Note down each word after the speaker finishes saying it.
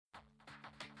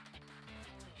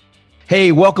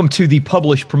Hey, welcome to the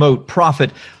Publish, Promote,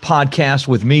 Profit podcast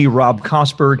with me, Rob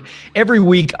Kosberg. Every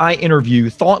week, I interview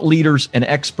thought leaders and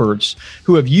experts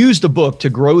who have used the book to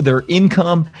grow their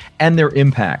income and their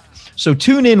impact. So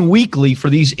tune in weekly for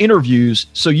these interviews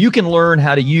so you can learn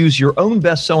how to use your own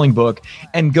best-selling book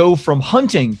and go from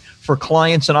hunting for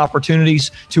clients and opportunities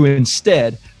to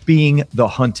instead being the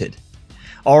hunted.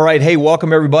 All right. Hey,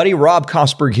 welcome everybody. Rob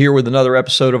Kosberg here with another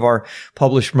episode of our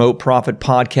Publish, Promote, Profit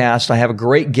podcast. I have a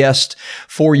great guest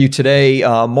for you today.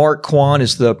 Mark Kwan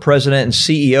is the president and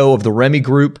CEO of the Remy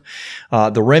Group.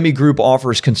 The Remy Group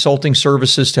offers consulting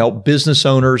services to help business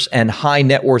owners and high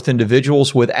net worth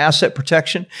individuals with asset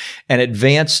protection and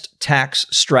advanced tax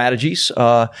strategies.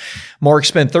 Mark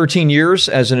spent 13 years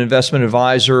as an investment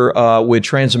advisor with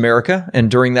Transamerica,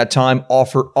 and during that time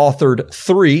authored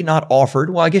three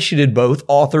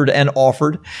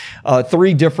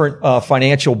different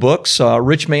financial books.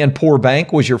 Rich Man, Poor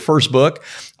Bank was your first book,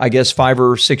 I guess 5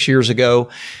 or 6 years ago.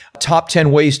 Top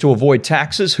 10 Ways to Avoid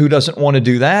Taxes. Who doesn't want to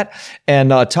do that?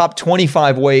 And Top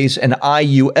 25 Ways an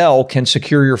IUL Can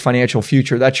Secure Your Financial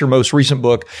Future. That's your most recent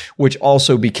book, which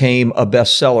also became a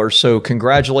bestseller. So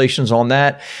congratulations on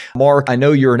that. Mark, I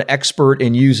know you're an expert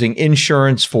in using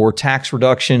insurance for tax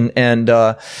reduction and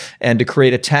to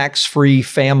create a tax-free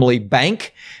family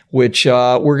bank, which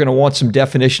we're going to want some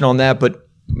definition on that. But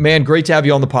man, great to have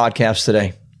you on the podcast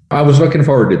today. I was looking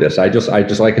forward to this. I just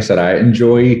like I said, I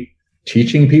enjoy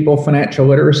teaching people financial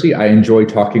literacy. I enjoy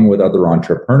talking with other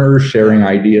entrepreneurs, sharing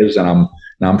ideas, and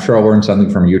I'm sure I'll learn something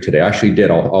from you today. I actually did.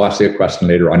 I'll ask you a question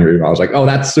later on your email. I was like, oh,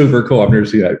 that's super cool. I've never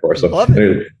seen that before. So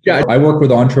yeah, I work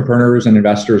with entrepreneurs and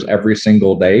investors every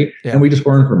single day, and we just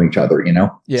learn from each other,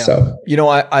 Yeah. So,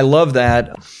 I love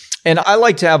that. And I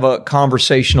like to have a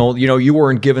conversational, you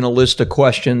weren't given a list of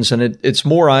questions, and it's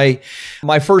more,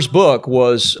 my first book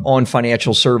was on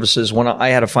financial services when I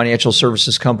had a financial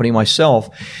services company myself,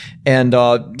 and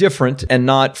different and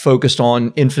not focused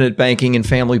on infinite banking and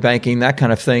family banking, that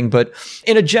kind of thing. But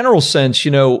in a general sense,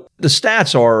 the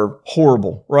stats are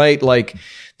horrible, right? Like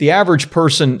the average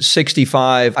person,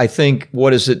 65, I think,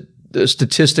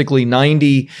 statistically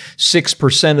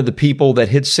 96% of the people that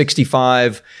hit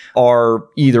 65 are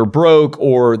either broke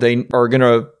or they are going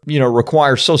to,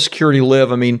 require Social Security to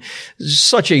live. I mean,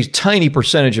 such a tiny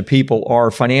percentage of people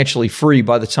are financially free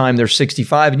by the time they're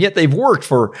 65, and yet they've worked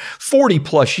for 40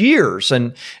 plus years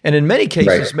and in many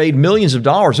cases made millions of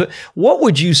dollars. What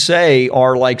would you say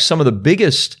are like some of the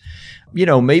biggest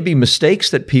maybe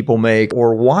mistakes that people make,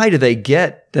 or why do they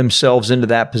get themselves into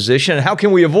that position? How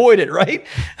can we avoid it, right?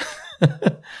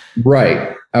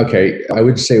 Right. Okay. I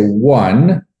would say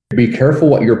one, be careful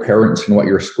what your parents and what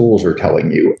your schools are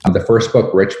telling you. The first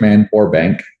book, Rich Man, Poor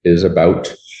Bank, is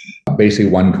about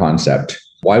basically one concept: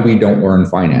 why we don't learn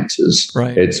finances.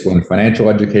 Right. It's when financial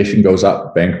education goes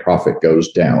up, bank profit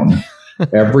goes down.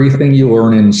 Everything you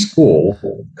learn in school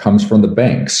comes from the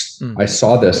banks. I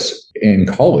saw this in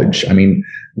college. I mean,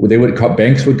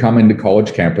 banks would come into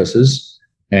college campuses,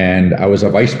 and I was a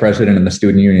vice president in the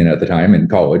student union at the time in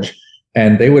college.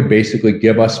 And they would basically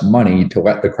give us money to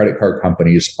let the credit card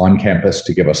companies on campus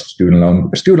to give us student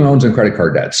loans and credit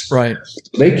card debts. Right.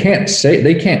 They can't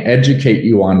educate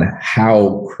you on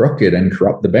how crooked and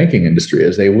corrupt the banking industry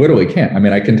is. They literally can't. I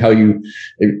mean, I can tell you,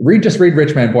 read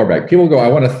Rich Man, Poor Bank. People go, I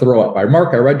want to throw up.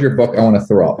 Mark, I read your book. I want to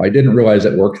throw up. I didn't realize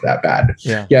it worked that bad.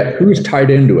 Yeah. Yet who's tied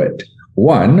into it?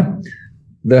 One,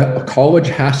 the college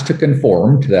has to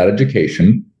conform to that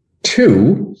education.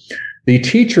 Two, the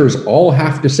teachers all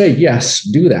have to say, yes,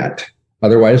 do that.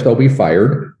 Otherwise, they'll be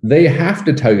fired. They have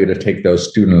to tell you to take those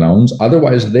student loans.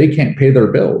 Otherwise, they can't pay their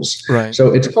bills. Right.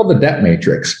 So it's called the debt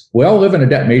matrix. We all live in a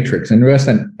debt matrix, and less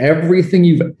than everything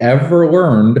you've ever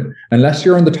learned, unless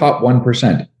you're in the top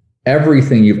 1%,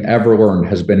 everything you've ever learned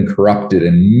has been corrupted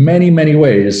in many, many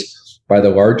ways by the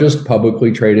largest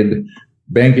publicly traded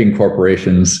banking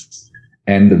corporations.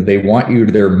 And they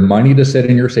want their money to sit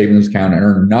in your savings account and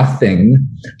earn nothing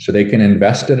so they can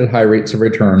invest it at high rates of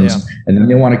returns. Yeah. And then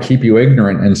they want to keep you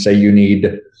ignorant and say you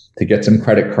need to get some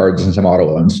credit cards and some auto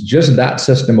loans. Just that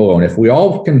system alone. If we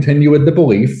all continue with the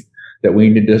belief that we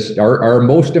need to, our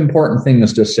most important thing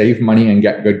is to save money and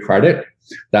get good credit,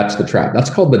 that's the trap. That's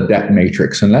called the debt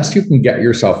matrix. Unless you can get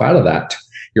yourself out of that,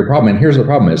 your problem. And here's the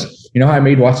problem is, how I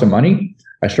made lots of money?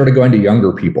 I started going to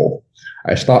younger people.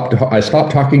 I stopped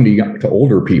talking to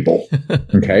older people.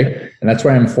 Okay. And that's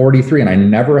why I'm 43 and I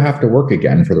never have to work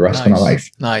again for the rest of my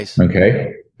life. Nice.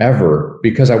 Okay. Ever.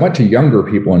 Because I went to younger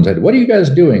people and said, what are you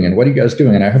guys doing? And what are you guys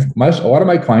doing? And I have a lot of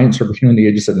my clients are between the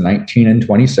ages of 19 and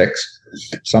 26.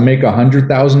 Some make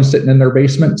 100,000 sitting in their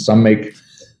basement. Some make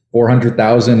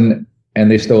 400,000 and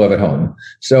they still live at home.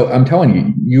 So I'm telling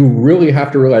you, you really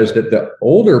have to realize that the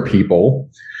older people,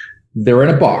 they're in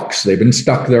a box. They've been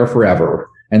stuck there forever.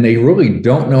 And they really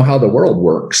don't know how the world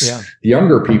works. Yeah. The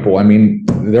younger people, I mean,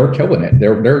 they're killing it.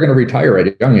 They're going to retire at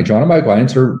a young age. A lot of my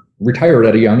clients are retired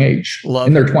at a young age,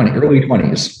 in their early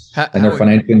 20s, and they're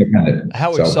financially independent.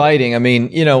 How exciting. I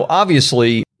mean,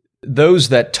 obviously those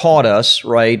that taught us,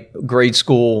 right, grade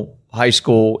school, high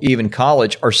school, even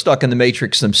college, are stuck in the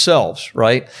matrix themselves,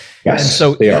 right? Yes, and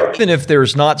so they are. Even if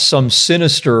there's not some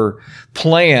sinister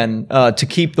plan to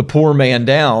keep the poor man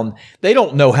down, they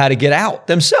don't know how to get out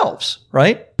themselves,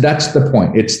 right? That's the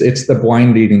point. It's the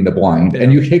blind leading the blind. Yeah.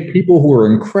 And you take people who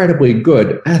are incredibly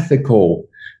good, ethical,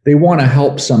 they want to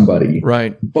help somebody.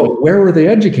 Right. But where were they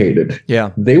educated?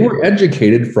 Yeah. They were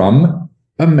educated from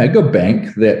a mega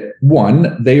bank that,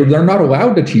 one, they're not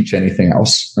allowed to teach anything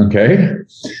else, okay?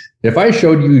 If I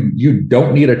showed you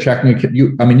don't need a checking account,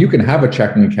 you can have a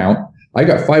checking account. I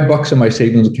got $5 in my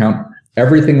savings account.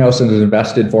 Everything else is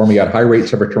invested for me at high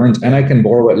rates of returns, and I can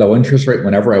borrow at low interest rate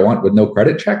whenever I want with no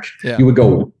credit check. Yeah. You would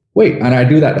go, wait, and I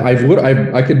do that.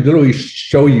 I could literally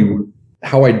show you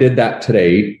how I did that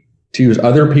today to use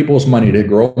other people's money to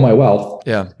grow my wealth.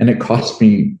 Yeah. And it cost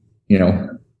me,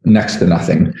 next to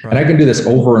nothing. Right. And I can do this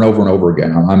over and over and over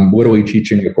again. I'm literally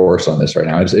teaching a course on this right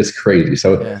now. It's crazy.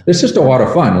 So It's just a lot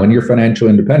of fun. When you're financially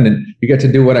independent, you get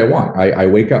to do what I want. I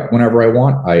wake up whenever I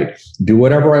want. I do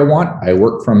whatever I want. I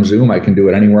work from Zoom. I can do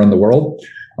it anywhere in the world.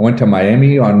 I went to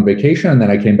Miami on vacation, and then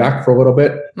I came back for a little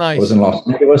bit. Nice. I was in Los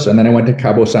Angeles, and then I went to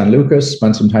Cabo San Lucas,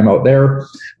 spent some time out there,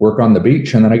 work on the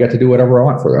beach, and then I get to do whatever I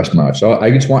want for the rest of my life. So I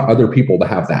just want other people to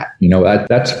have that.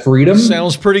 That's freedom.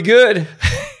 Sounds pretty good.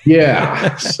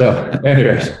 Yeah. So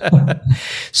anyways.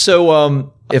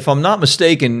 So if I'm not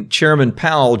mistaken, Chairman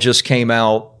Powell just came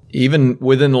out, even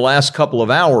within the last couple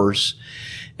of hours,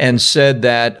 and said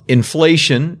that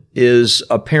inflation is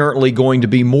apparently going to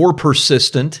be more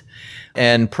persistent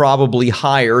and probably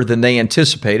higher than they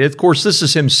anticipated. Of course, this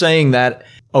is him saying that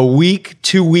a week,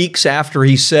 2 weeks after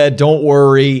he said, don't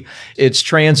worry, it's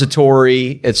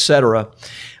transitory, etc.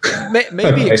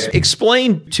 Maybe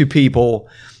explain to people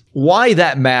why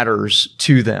that matters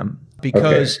to them.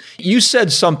 Because you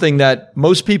said something that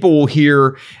most people will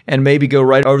hear and maybe go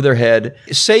right over their head.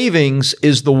 Savings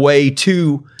is the way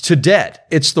to debt.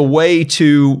 It's the way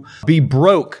to be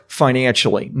broke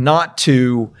financially, not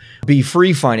to be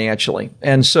free financially.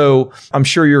 And so I'm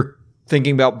sure you're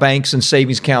thinking about banks and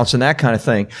savings accounts and that kind of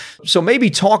thing. So maybe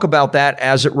talk about that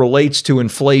as it relates to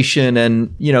inflation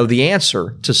and, the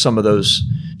answer to some of those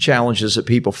challenges that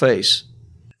people face.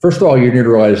 First of all, you need to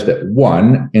realize that,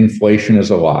 one, inflation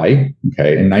is a lie.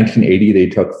 Okay. In 1980, they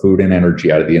took food and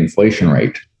energy out of the inflation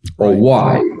rate. Well,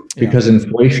 why? Because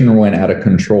inflation went out of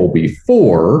control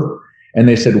before, and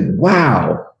they said,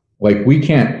 wow, we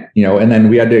can't, and then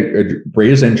we had to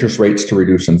raise interest rates to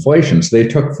reduce inflation. So they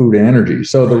took food and energy.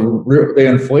 So the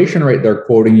inflation rate they're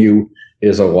quoting you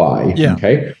is a lie. Yeah.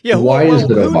 Okay. Yeah. Why is it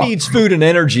a lie? Who needs food and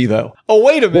energy, though? Oh,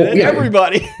 wait a minute.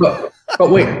 Everybody. But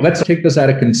wait, let's take this out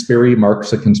of conspiracy.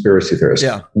 Mark's a conspiracy theorist.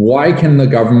 Yeah. Why can the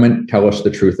government tell us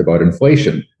the truth about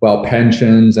inflation? Well,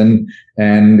 pensions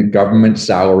and government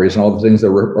salaries and all the things that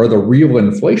are the real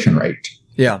inflation rate.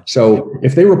 Yeah. So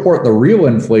if they report the real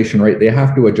inflation rate, they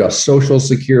have to adjust Social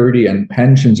Security and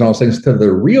pensions and all those things to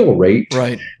the real rate.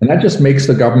 Right. And that just makes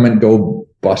the government go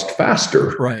bust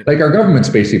faster. Right. Our government's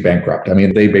basically bankrupt. I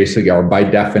mean, they basically are, by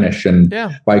definition,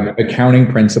 by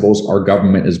accounting principles, our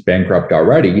government is bankrupt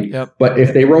already. Yep. But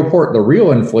if they report the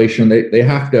real inflation, they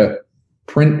have to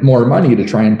print more money to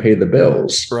try and pay the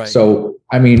bills. Right. So,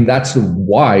 I mean, that's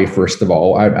why, first of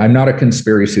all, I'm not a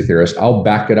conspiracy theorist. I'll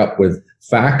back it up with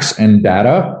facts and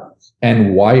data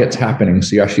and why it's happening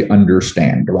so you actually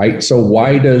understand, right? So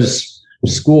why does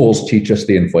schools teach us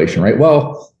the inflation rate?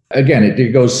 Well, again,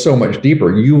 it goes so much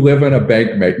deeper. You live in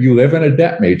you live in a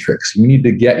debt matrix. You need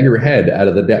to get your head out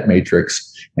of the debt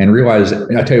matrix and realize,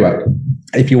 I'll tell you what,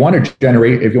 if you want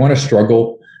to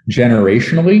struggle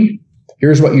generationally,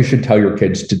 here's what you should tell your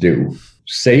kids to do.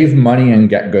 Save money and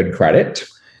get good credit.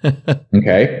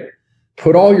 Okay.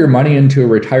 Put all your money into a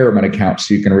retirement account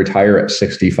so you can retire at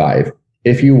 65.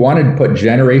 If you want to put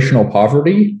generational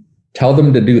poverty, tell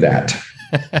them to do that.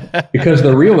 Because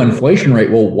the real inflation rate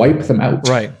will wipe them out.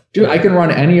 Right. Dude, I can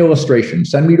run any illustration.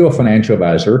 Send me to a financial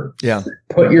advisor. Yeah.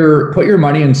 Put your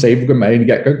money and save good money and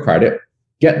get good credit.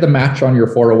 Get the match on your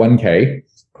 401k.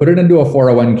 Put it into a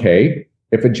 401k.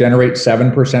 if it generates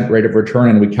 7% rate of return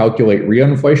and we calculate real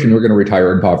inflation, you're going to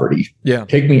retire in poverty. Yeah.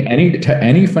 Take me to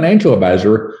any financial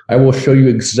advisor. I will show you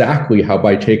exactly how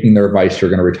by taking their advice, you're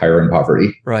going to retire in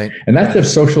poverty. Right. And that's if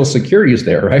Social Security is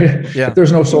there, right? Yeah. If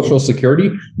there's no Social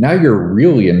Security, now you're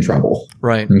really in trouble.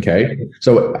 Right. Okay.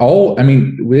 So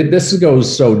this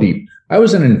goes so deep. I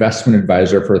was an investment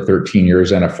advisor for 13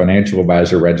 years and a financial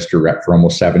advisor registered rep for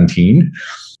almost 17.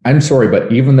 I'm sorry,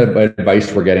 but even the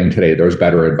advice we're getting today, there's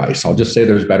better advice. I'll just say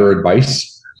there's better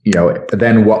advice,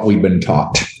 than what we've been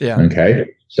taught. Yeah. Okay.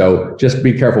 So just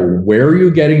be careful. Where are you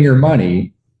getting your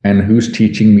money and who's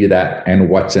teaching me that and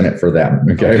what's in it for them?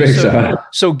 Okay.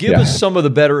 So give us some of the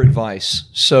better advice.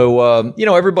 So,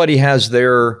 everybody has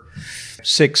their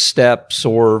 6 steps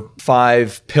or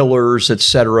 5 pillars, et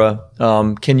cetera.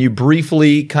 Can you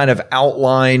briefly kind of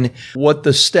outline what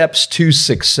the steps to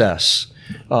success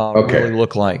really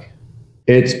look like?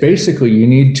 It's basically you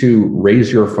need to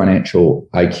raise your financial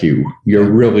IQ. You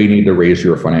really need to raise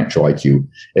your financial IQ.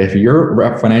 If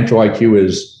your financial IQ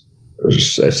is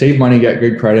save money, get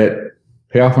good credit,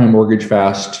 pay off my mortgage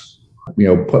fast,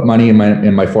 put money in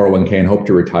my 401k and hope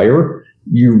to retire,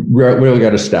 you really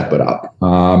got to step it up.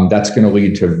 That's going to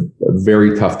lead to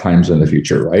very tough times in the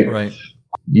future, right? Right.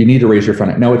 You need to raise your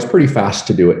fund. Now, it's pretty fast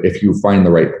to do it if you find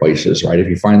the right places, right? If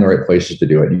you find the right places to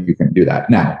do it, you can do that.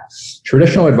 Now,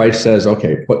 traditional advice says,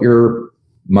 okay, put your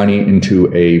money into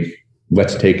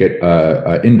let's take it,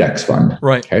 index fund.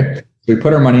 Right. Okay. So we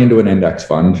put our money into an index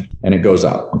fund and it goes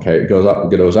up. Okay. It goes up,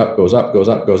 goes up, goes up, goes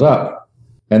up, goes up.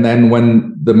 And then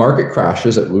when the market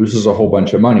crashes, it loses a whole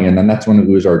bunch of money. And then that's when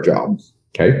we lose our job.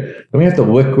 Okay. Then we have to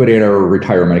liquidate our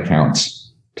retirement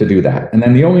accounts to do that. And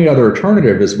then the only other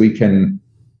alternative is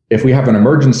if we have an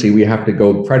emergency, we have to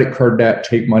go credit card debt,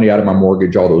 take money out of my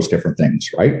mortgage, all those different things,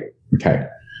 right? Okay.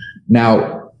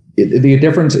 Now, the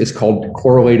difference is called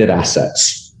correlated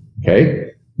assets, okay?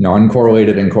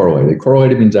 Non-correlated and correlated.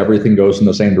 Correlated means everything goes in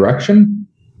the same direction,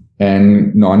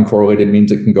 and non-correlated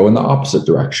means it can go in the opposite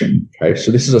direction, okay? So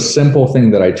this is a simple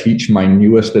thing that I teach my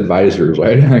newest advisors,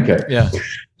 right? Okay. Yeah.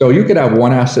 So you could have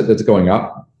one asset that's going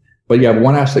up, but you have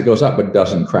one asset that goes up but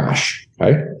doesn't crash,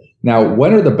 okay? Now,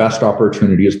 when are the best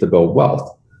opportunities to build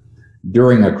wealth?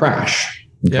 During a crash.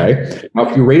 Okay. Yeah. Now,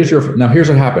 if you here's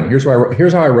what happened.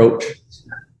 Here's how I wrote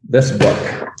this book.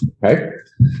 Okay.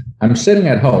 I'm sitting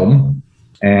at home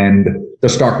and the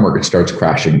stock market starts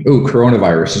crashing. Ooh,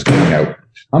 coronavirus is coming out.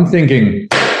 I'm thinking,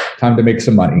 time to make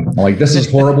some money. I'm like, this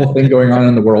is horrible thing going on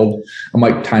in the world. I'm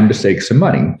like, time to save some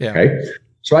money. Yeah. Okay.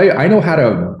 So I know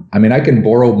I can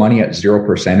borrow money at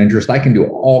 0% interest. I can do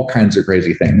all kinds of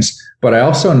crazy things, but I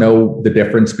also know the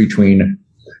difference between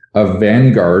a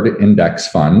Vanguard index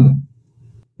fund,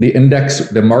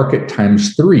 the market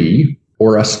times 3,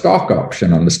 or a stock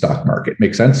option on the stock market.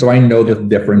 Make sense? So I know the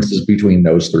differences between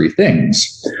those 3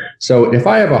 things. So if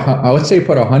I have let's say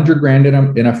put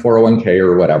 $100,000 in a 401k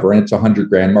or whatever, and it's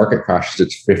 $100,000, market crashes,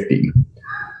 it's 50.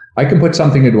 I can put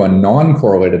something into a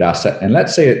non-correlated asset, and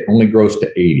let's say it only grows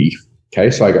to 80. Okay,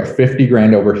 so I got 50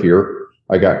 grand over here.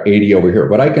 I got 80 over here,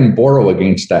 but I can borrow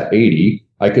against that 80.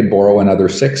 I could borrow another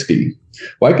 60.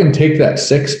 Well, I can take that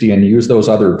 60 and use those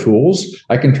other tools.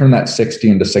 I can turn that 60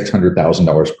 into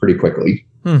 $600,000 pretty quickly.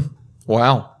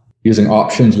 Wow. Using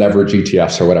options, leverage,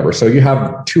 ETFs, or whatever. So you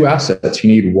have 2 assets. You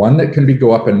need one that can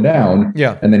go up and down.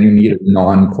 Yeah. And then you need a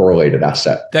non-correlated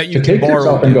asset that you can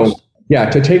borrow against.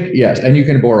 Yes, and you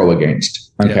can borrow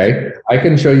against. Okay. Yes. I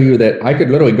can show you that I could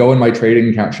literally go in my trading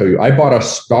account, show you. I bought a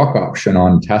stock option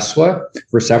on Tesla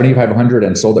for $7,500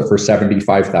 and sold it for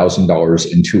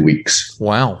 $75,000 in 2 weeks.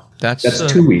 Wow. That's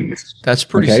 2 weeks. That's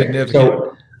pretty significant.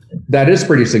 So that is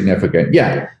pretty significant.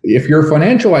 Yeah. If your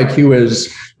financial IQ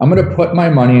is, I'm going to put my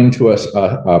money into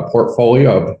a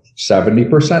portfolio of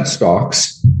 70%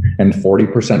 stocks and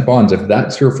 40% bonds. If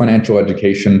that's your financial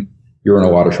education, you're in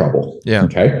a lot of trouble. Yeah.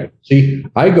 Okay. See,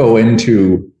 I go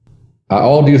into,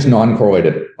 I'll use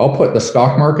non-correlated. I'll put the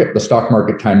stock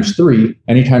market times 3.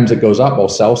 Anytime it goes up, I'll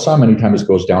sell some. Anytime it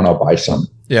goes down, I'll buy some.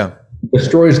 Yeah.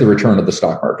 Destroys the return of the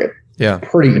stock market. Yeah.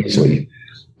 Pretty easily.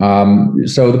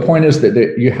 So the point is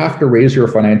that you have to raise your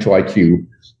financial IQ.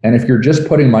 And if you're just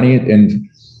putting money in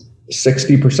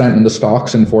 60% in the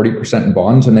stocks and 40% in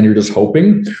bonds, and then you're just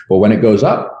hoping, well, when it goes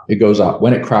up, it goes up.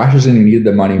 When it crashes and you need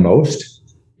the money most,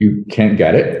 you can't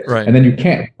get it. Right. And then you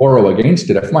can't borrow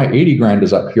against it. If my 80 grand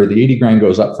is up here, the 80 grand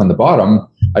goes up from the bottom.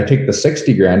 I take the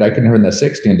 60 grand, I can turn the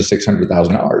 60 into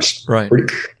 $600,000.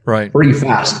 Right. Pretty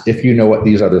fast if you know what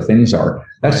these other things are.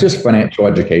 That's just financial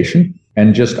education.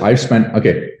 And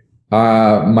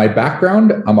my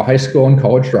background, I'm a high school and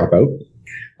college dropout.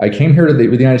 I came here to the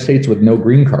United States with no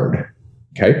green card.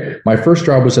 Okay. My first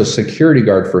job was a security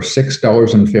guard for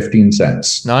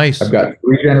 $6.15. Nice. I've got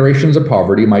 3 generations of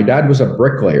poverty. My dad was a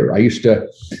bricklayer.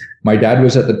 My dad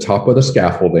was at the top of the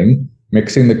scaffolding,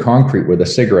 mixing the concrete with a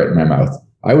cigarette in my mouth.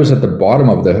 I was at the bottom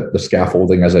of the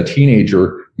scaffolding as a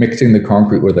teenager, mixing the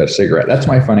concrete with a cigarette. That's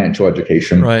my financial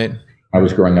education. Right. I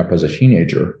was growing up as a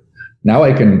teenager. Now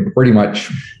I can pretty much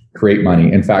create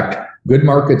money. In fact, good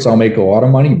markets, I'll make a lot of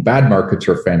money. Bad markets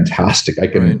are fantastic. I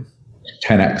can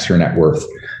 10x your net worth.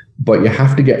 But you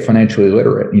have to get financially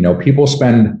literate. People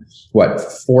spend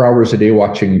 4 hours a day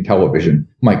watching television.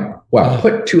 I'm like, wow,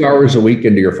 put 2 hours a week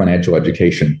into your financial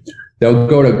education. They'll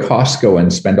go to Costco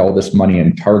and spend all this money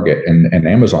in Target and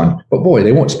Amazon. But boy,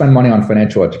 they won't spend money on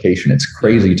financial education. It's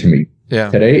crazy to me. Yeah.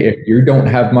 Today, if you don't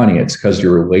have money, it's because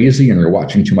you're lazy and you're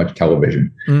watching too much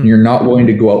television. And you're not willing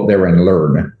to go out there and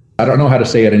learn. I don't know how to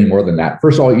say it any more than that.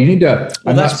 First of all, you need to.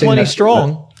 Well, that's plenty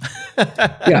strong.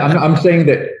 I'm saying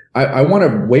that I want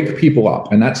to wake people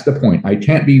up. And that's the point. I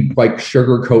can't be like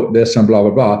sugarcoat this and blah,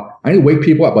 blah, blah. I need to wake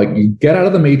people up. Like, you get out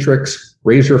of the matrix,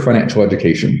 raise your financial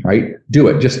education, right? Do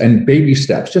it and baby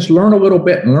steps. Just learn a little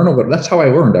bit and learn a little. That's how I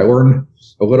learned. I learned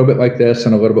a little bit like this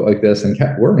and a little bit like this and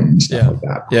kept learning and stuff like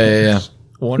that. Yeah.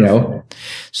 Wonderful.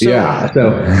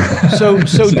 So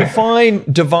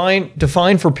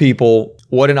define for people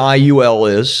what an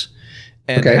IUL is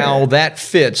and how that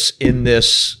fits in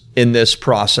this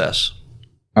process.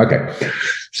 Okay.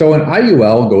 So an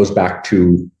IUL goes back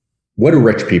to, what do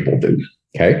rich people do?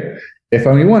 Okay. If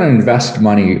you want to invest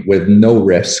money with no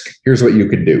risk, here's what you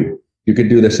could do. You could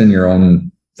do this in your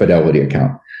own Fidelity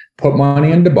account. Put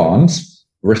money into bonds,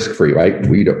 risk-free, right?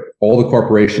 All the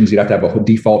corporations, you'd have to have a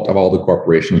default of all the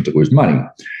corporations to lose money.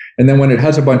 And then when it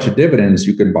has a bunch of dividends,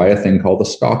 you can buy a thing called a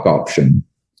stock option.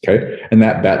 Okay. And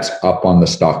that bets up on the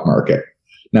stock market.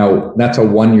 Now, that's a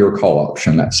 1-year call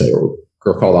option, let's say, or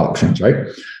call options, right?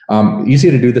 Easy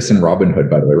to do this in Robinhood,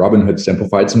 by the way. Robinhood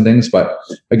simplified some things, but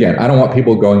again, I don't want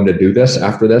people going to do this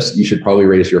after this. You should probably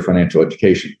raise your financial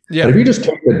education. Yeah. But if you just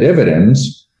take the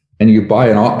dividends and you buy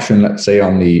an option, let's say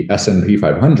on the S&P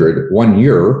 500, 1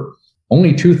 year,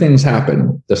 only 2 things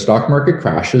happen. The stock market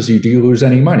crashes. Do you lose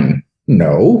any money?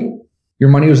 No. Your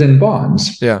money was in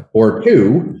bonds. Yeah. Or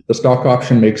 2, the stock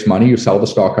option makes money. You sell the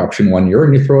stock option 1 year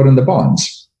and you throw it in the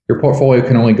bonds. Your portfolio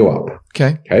can only go up.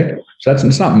 Okay. So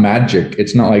it's not magic.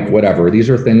 It's not like whatever. These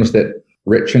are things that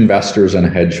rich investors and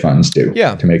hedge funds do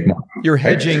to make money. You're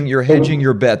hedging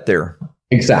your bet there.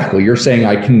 Exactly. You're saying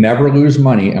I can never lose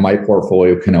money and my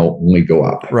portfolio can only go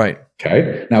up. Right.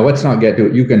 Okay. Now let's not get to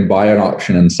it. You can buy an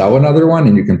option and sell another one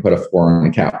and you can put a floor on the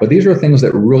cap. But these are things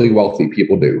that really wealthy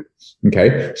people do.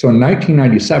 Okay. So in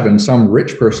 1997, some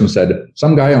rich person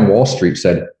some guy on Wall Street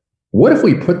said, what if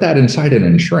we put that inside an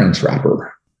insurance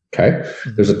wrapper? Okay.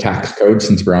 There's a tax code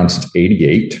since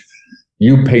 88.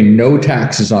 You pay no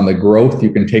taxes on the growth.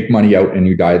 You can take money out and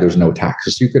you die. There's no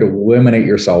taxes. You could eliminate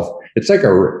yourself. It's like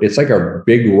a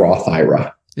big Roth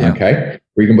IRA. Yeah. Okay.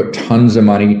 Where you can put tons of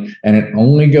money and it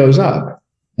only goes up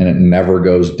and it never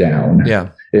goes down. Yeah.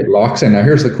 It locks in. Now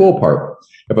here's the cool part.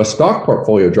 If a stock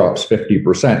portfolio drops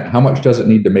 50%, how much does it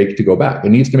need to make to go back? It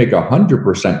needs to make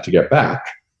 100% to get back.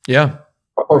 Yeah.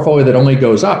 A portfolio that only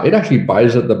goes up, it actually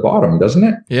buys at the bottom, doesn't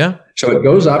it? Yeah. So it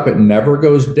goes up, it never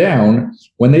goes down.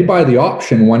 When they buy the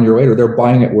option 1 year later, they're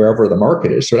buying it wherever the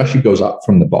market is. So it actually goes up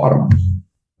from the bottom.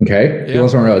 Okay. Yeah. People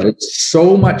don't realize it's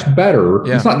so much better.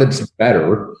 Yeah. It's not that it's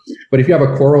better, but if you have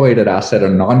a correlated asset, a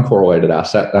non-correlated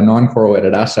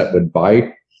asset would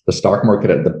buy the stock market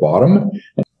at the bottom.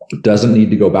 It doesn't need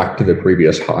to go back to the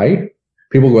previous high.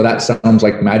 People go, that sounds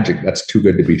like magic. That's too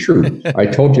good to be true. I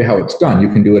told you how it's done. You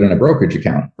can do it in a brokerage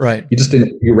account. Right.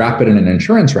 You wrap it in an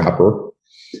insurance wrapper.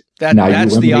 That's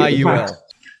the IUL.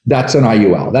 That's an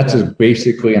IUL. That's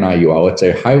basically an IUL. It's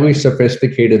a highly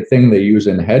sophisticated thing they use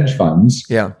in hedge funds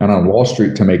and on Wall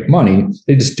Street to make money.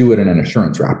 They just do it in an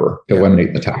insurance wrapper to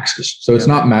eliminate the taxes. So it's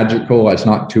not magical. It's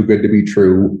not too good to be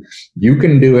true. You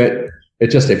can do it.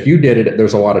 It's just, if you did it,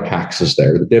 there's a lot of taxes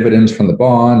there. The dividends from the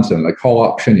bonds and the call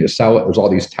option, you sell it. There's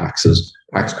all these tax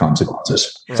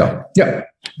consequences. Right. So, yeah.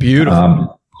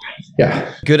 Beautiful.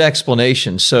 Yeah. Good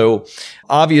explanation. So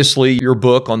obviously your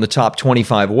book on the top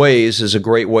 25 ways is a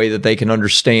great way that they can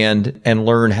understand and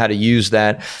learn how to use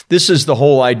that. This is the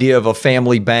whole idea of a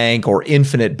family bank or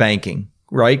infinite banking,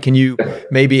 right? Can you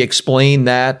maybe explain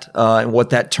that and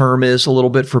what that term is a little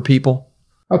bit for people?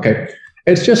 Okay.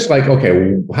 It's just like,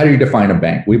 okay, how do you define a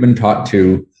bank? We've been taught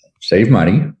to save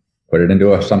money, put it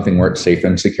into something where it's safe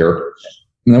and secure.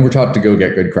 And then we're taught to go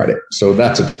get good credit. So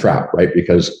that's a trap, right?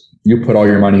 Because you put all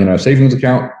your money in a savings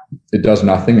account, it does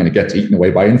nothing and it gets eaten away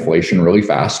by inflation really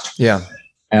fast. Yeah.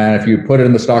 And if you put it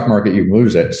in the stock market, you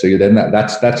lose it. So then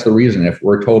that's the reason. If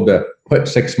we're told to put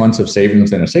 6 months of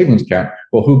savings in a savings account,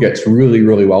 well, who gets really,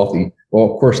 really wealthy?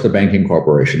 Well, of course, the banking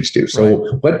corporations do.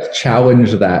 So let's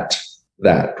challenge that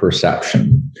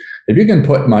perception. If you can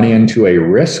put money into a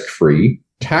risk-free,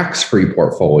 tax-free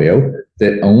portfolio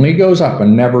that only goes up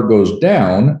and never goes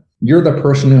down, you're the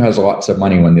person who has lots of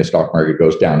money when the stock market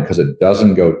goes down, because it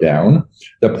doesn't go down.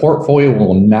 The portfolio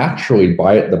will naturally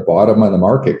buy at the bottom of the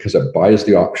market because it buys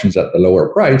the options at the lower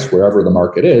price wherever the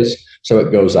market is, so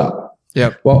it goes up.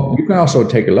 Yeah. Well, you can also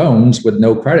take loans with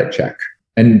no credit check,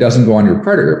 and it doesn't go on your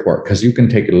credit report because you can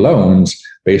take loans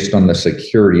based on the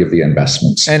security of the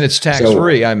investments. And it's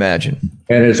tax-free, I imagine.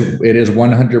 And it is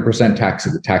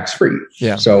 100% tax-free.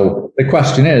 Yeah. So the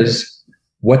question is,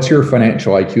 what's your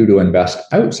financial IQ to invest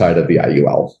outside of the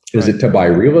IUL? Is it to buy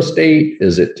real estate?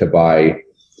 Is it to buy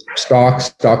stocks,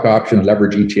 stock options,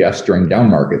 leverage ETFs during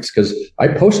down markets? Because I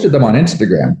posted them on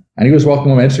Instagram, and he was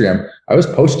welcome on Instagram. I was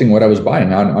posting what I was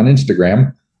buying on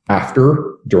Instagram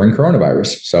during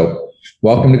coronavirus. So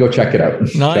welcome to go check it out.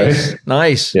 Nice. Okay?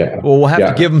 Nice. Yeah. Well, we'll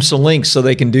have to give them some links so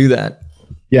they can do that.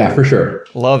 Yeah, for sure.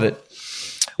 Love it.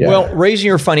 Yeah. Well, raising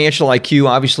your financial IQ,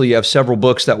 obviously you have several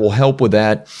books that will help with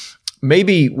that.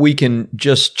 Maybe we can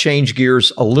just change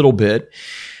gears a little bit.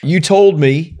 You told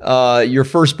me your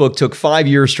first book took 5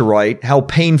 years to write, how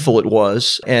painful it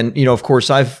was. And, of course,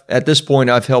 at this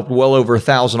point, I've helped well over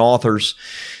 1,000 authors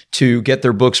to get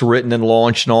their books written and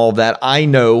launched and all of that. I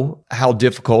know how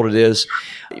difficult it is,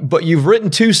 but you've written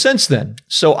 2 since then.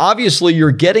 So obviously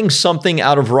you're getting something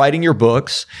out of writing your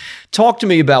books. Talk to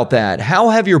me about that. How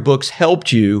have your books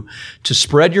helped you to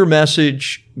spread your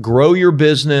message, grow your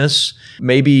business,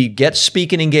 maybe get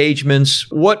speaking engagements?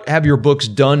 What have your books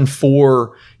done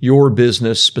for your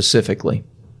business specifically?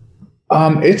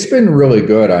 It's been really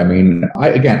good. I mean,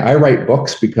 I write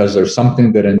books because there's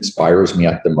something that inspires me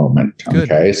at the moment. Good.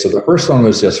 Okay. So the first one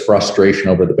was just frustration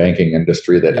over the banking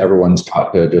industry, that everyone's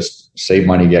taught to just save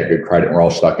money, get good credit, and we're all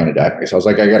stuck in a debt. So I was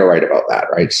like, I got to write about that.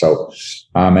 Right. So,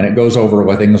 and it goes over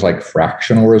with things like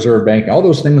fractional reserve banking, all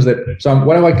those things so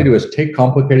what I like to do is take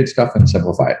complicated stuff and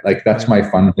simplify it. Like, that's my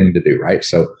fun thing to do. Right.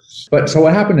 So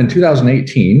what happened in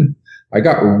 2018, I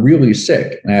got really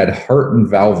sick and I had heart and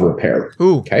valve repair.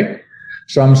 Ooh. Okay.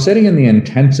 So I'm sitting in the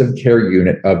intensive care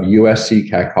unit of USC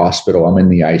Keck Hospital. I'm in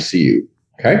the ICU.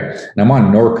 Okay. And I'm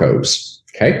on Norcos.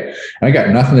 Okay. And I got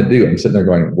nothing to do. I'm sitting there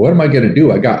going, what am I going to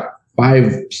do? I got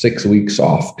 5-6 weeks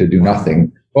off to do nothing.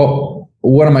 Well,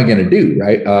 what am I going to do?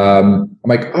 Right. I'm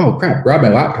like, oh crap, grab my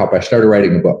laptop. I started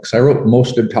writing a book. So I wrote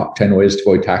most of Top 10 Ways to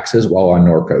Avoid Taxes while on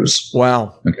Norcos.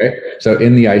 Wow. Okay. So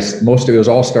in the most of it was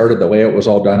all started, the layout was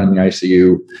all done in the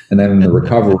ICU. And then in the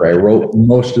recovery, I wrote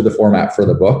most of the format for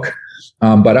the book.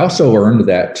 But I also learned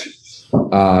that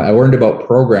I learned about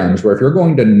programs where if you're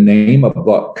going to name a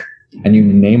book and you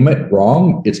name it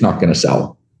wrong, it's not going to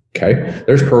sell. Okay.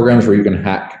 There's programs where you can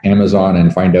hack Amazon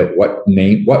and find out what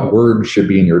word should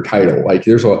be in your title. Like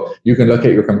you can look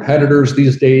at your competitors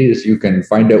these days. You can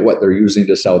find out what they're using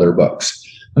to sell their books.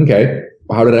 Okay.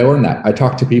 Well, how did I learn that? I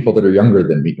talked to people that are younger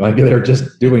than me. Like, they're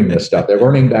just doing this stuff. They're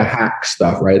learning to hack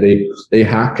stuff, right? They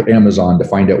hack Amazon to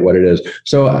find out what it is.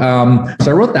 So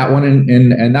I wrote that one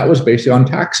and that was basically on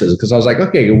taxes, because I was like,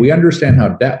 okay, we understand how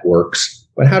debt works,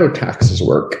 but how do taxes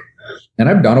work? And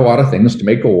I've done a lot of things to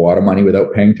make a lot of money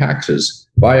without paying taxes.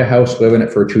 Buy a house, live in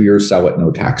it for 2 years, sell it,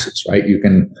 no taxes, right? You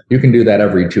can do that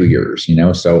every 2 years,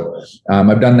 So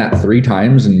I've done that 3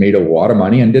 times and made a lot of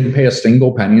money and didn't pay a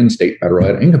single penny in state,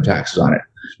 federal income taxes on it.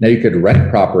 Now you could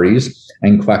rent properties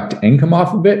and collect income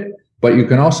off of it, but you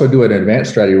can also do an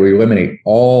advanced strategy where you eliminate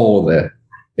all the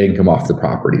income off the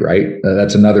property, right?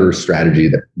 That's another strategy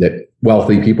that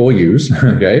wealthy people use.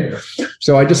 Okay.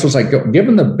 So I just was like,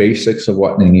 given the basics of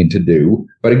what they need to do,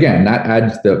 but again,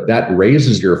 that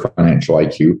raises your financial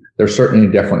IQ. There's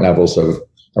certainly different levels of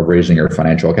raising your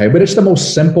financial IQ, but it's the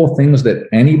most simple things that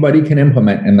anybody can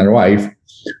implement in their life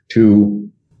to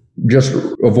just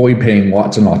avoid paying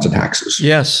lots and lots of taxes.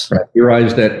 Yes. Right? You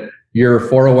realize that your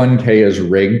 401k is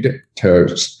rigged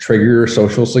to trigger your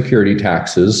Social Security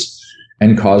taxes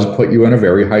and put you in a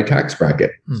very high tax bracket.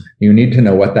 You need to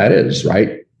know what that is,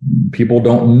 right? People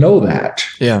don't know that.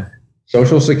 Yeah.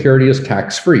 Social Security is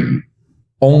tax-free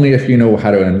only if you know how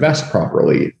to invest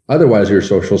properly. Otherwise, your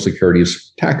Social Security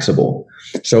is taxable.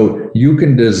 So you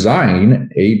can design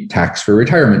a tax-free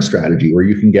retirement strategy where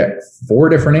you can get 4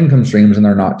 different income streams and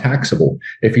they're not taxable.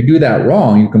 If you do that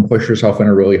wrong, you can push yourself in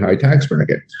a really high tax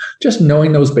bracket. Just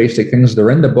knowing those basic things, they're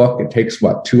in the book. It takes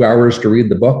 2 hours to read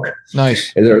the book.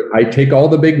 Nice. I take all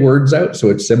the big words out, so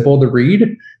it's simple to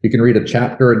read. You can read a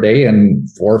chapter a day and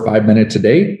 4 or 5 minutes a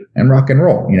day and rock and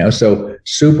roll, so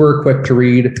super quick to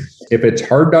read. If it's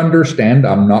hard to understand,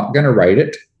 I'm not going to write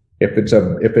it. If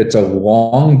it's a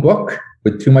long book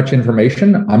with too much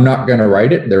information, I'm not going to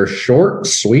write it. They're short,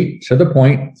 sweet, to the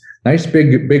point. Nice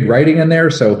big writing in there,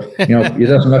 so it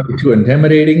doesn't have to be too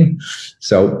intimidating.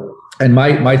 So, and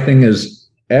my thing is,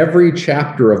 every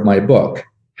chapter of my book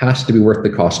has to be worth the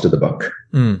cost of the book.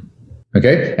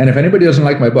 Okay, and if anybody doesn't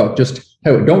like my book,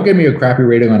 don't give me a crappy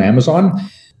rating on Amazon.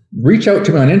 Reach out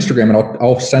to me on Instagram, and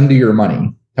I'll send you your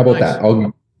money. How about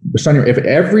that? If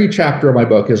every chapter of my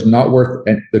book is not worth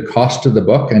the cost of the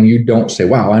book, and you don't say,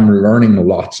 wow, I'm learning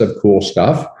lots of cool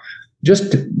stuff,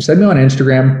 just send me on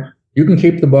Instagram. You can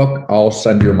keep the book. I'll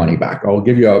send your money back. I'll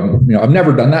give you I've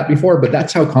never done that before, but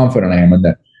that's how confident I am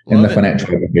in the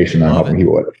financial education that I'm helping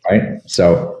people with. Right.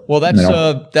 So, well,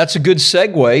 that's a good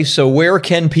segue. So where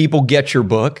can people get your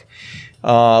book?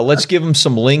 Let's give them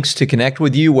some links to connect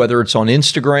with you, whether it's on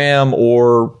Instagram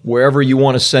or wherever you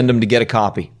want to send them to get a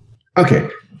copy. Okay.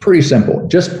 Pretty simple.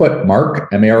 Just put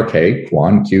Mark, M-A-R-K,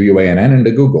 Quann, Q-U-A-N-N, into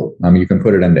Google. You can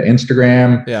put it into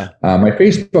Instagram. Yeah. My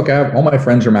Facebook, all my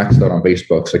friends are maxed out on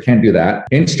Facebook, so I can't do that.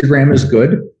 Instagram is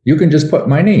good. You can just put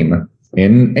my name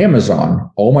in Amazon.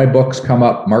 All my books come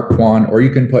up, Mark Quann, or you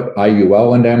can put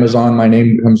IUL into Amazon. My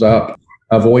name comes up.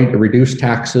 Reduce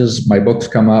taxes. My books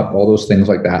come up. All those things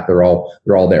like that. They're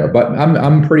all there. But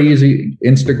I'm pretty easy.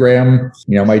 Instagram.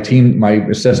 My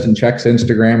assistant checks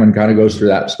Instagram and kind of goes through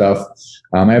that stuff.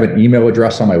 I have an email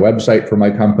address on my website for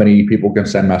my company. People can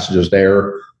send messages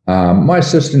there. My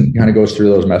assistant kind of goes through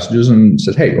those messages and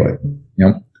says, "Hey,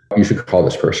 you should call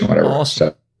this person, whatever." Awesome.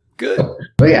 So, good.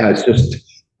 But yeah, it's just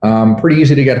pretty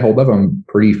easy to get hold of. I'm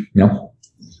pretty,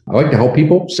 I like to help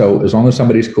people. So as long as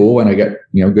somebody's cool and I get,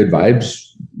 good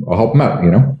vibes, I'll help them out,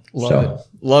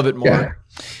 Love it, Mark. Yeah.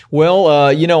 Well,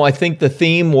 I think the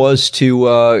theme was to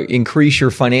increase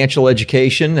your financial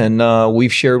education, and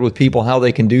we've shared with people how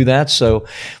they can do that. So,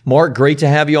 Mark, great to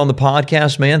have you on the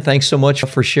podcast, man. Thanks so much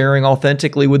for sharing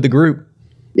authentically with the group.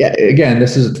 Yeah, again,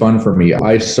 this is fun for me.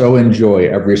 I so enjoy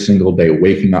every single day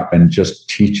waking up and just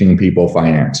teaching people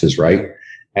finances, right?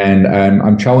 And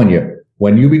I'm telling you,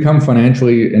 when you become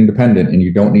financially independent and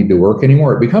you don't need to work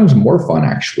anymore, it becomes more fun,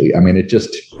 actually. I mean, it's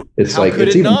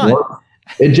even more.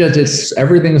 It's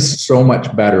everything's so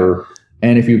much better.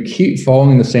 And if you keep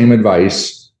following the same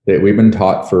advice that we've been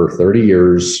taught for 30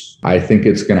 years, I think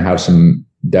it's going to have some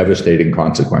devastating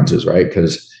consequences, right?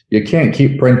 Because you can't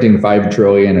keep printing 5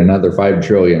 trillion, another 5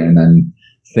 trillion, and then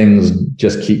things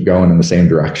just keep going in the same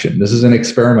direction. This is an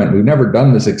experiment. We've never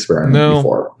done this experiment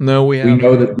before. No, we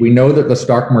haven't. We know that the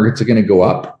stock markets are going to go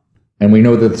up, and we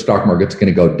know that the stock market's going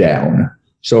to go down.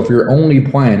 So if your only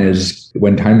plan is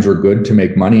when times are good to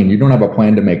make money and you don't have a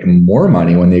plan to make more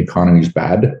money when the economy's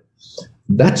bad,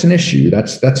 that's an issue.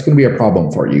 That's going to be a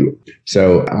problem for you.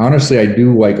 So honestly, I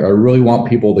really want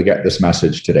people to get this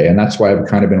message today. And that's why I've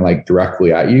kind of been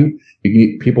directly at you.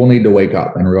 People need to wake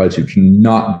up and realize you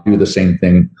cannot do the same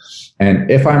thing. And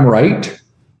if I'm right,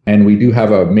 and we do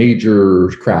have a major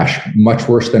crash, much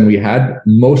worse than we had,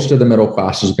 most of the middle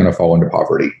class is going to fall into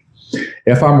poverty.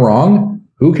 If I'm wrong,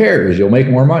 who cares? You'll make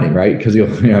more money, right? Because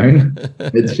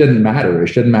it shouldn't matter. It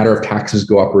shouldn't matter if taxes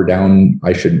go up or down.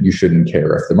 You shouldn't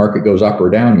care. If the market goes up or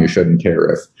down, you shouldn't care.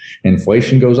 If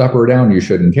inflation goes up or down, you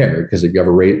shouldn't care. Because if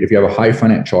you have a high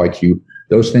financial IQ,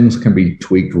 those things can be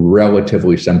tweaked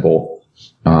relatively simple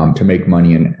to make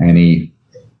money in any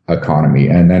economy.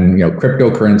 And then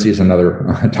cryptocurrency is another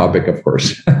topic, of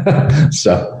course.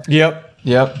 So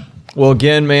Yep. Well,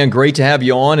 again, man, great to have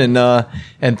you on,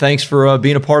 and thanks for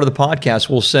being a part of the podcast.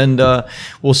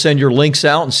 We'll send your links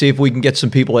out and see if we can get some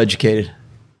people educated.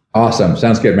 Awesome.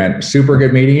 Sounds good, man. Super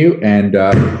good meeting you, and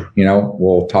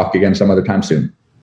we'll talk again some other time soon.